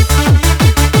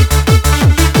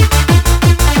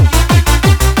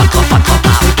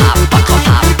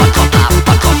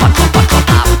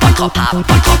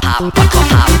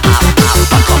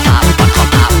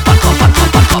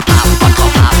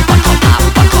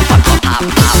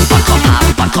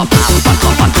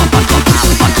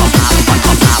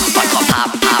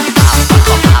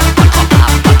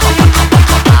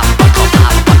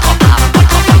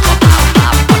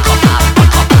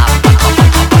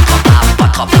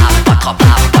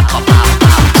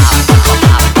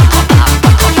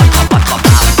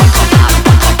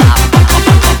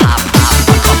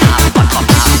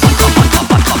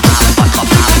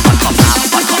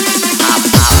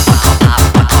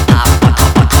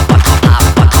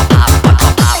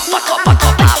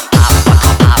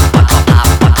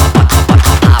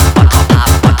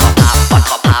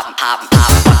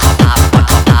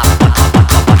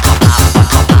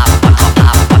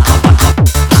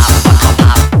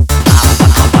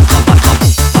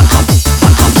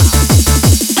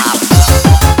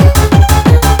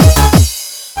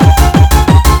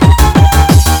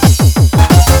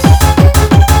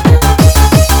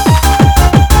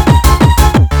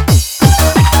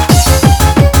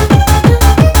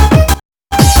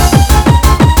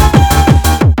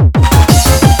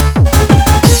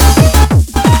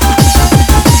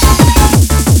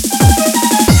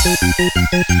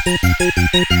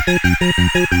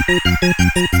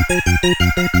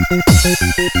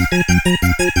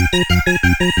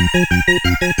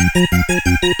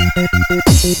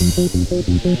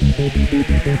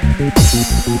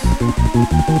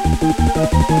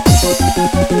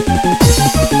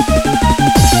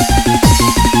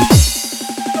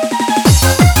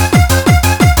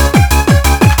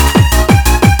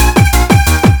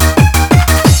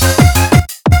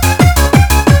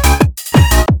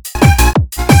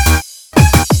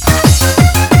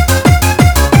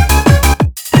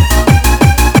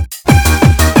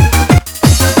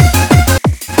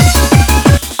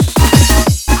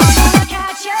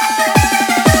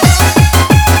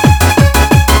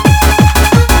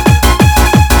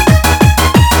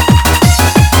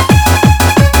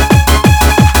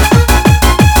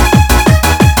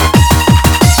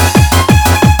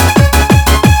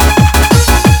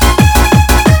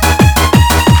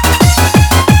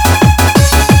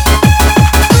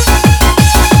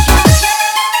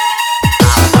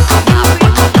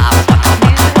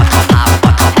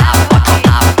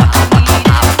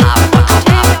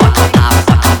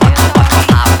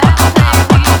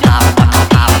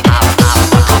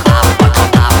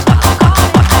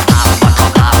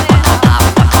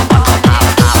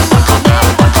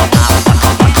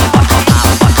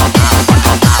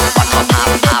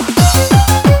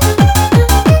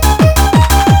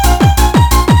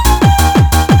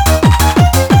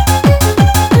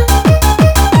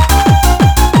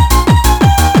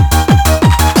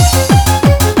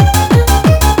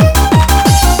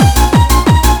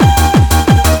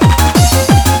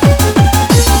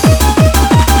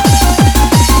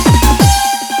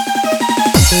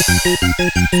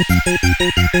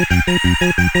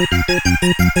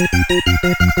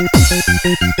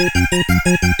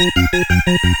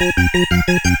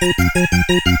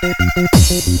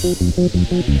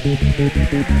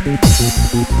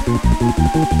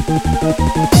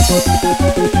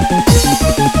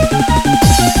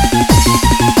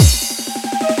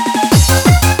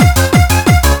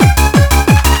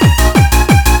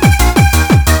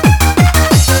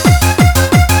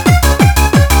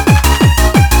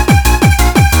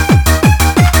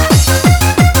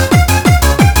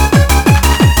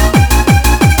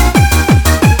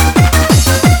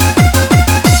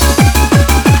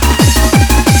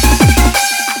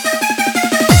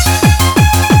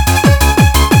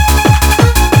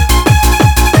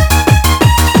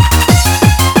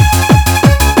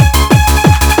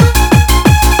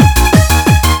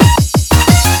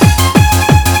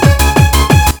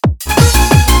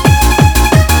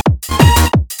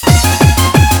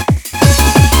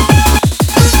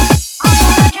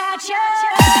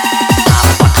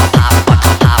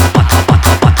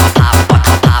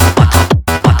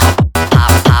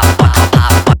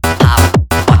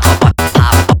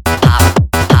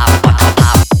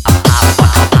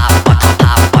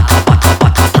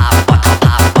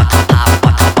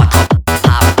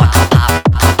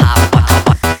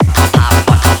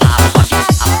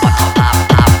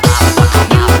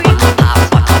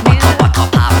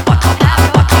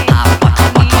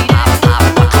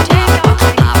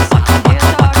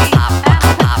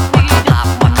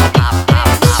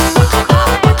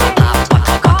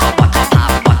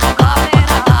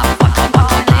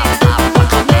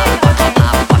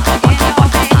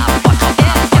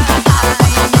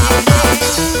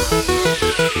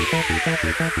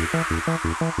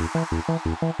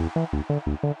 I'm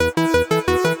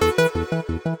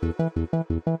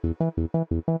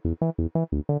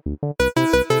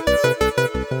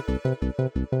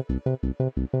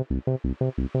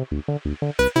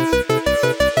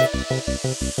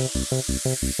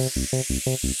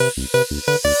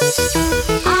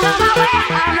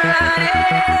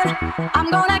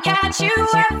gonna catch you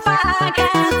if I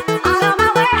can. Out of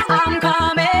my way, I'm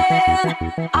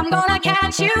coming. I'm gonna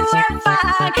catch you if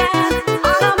I can.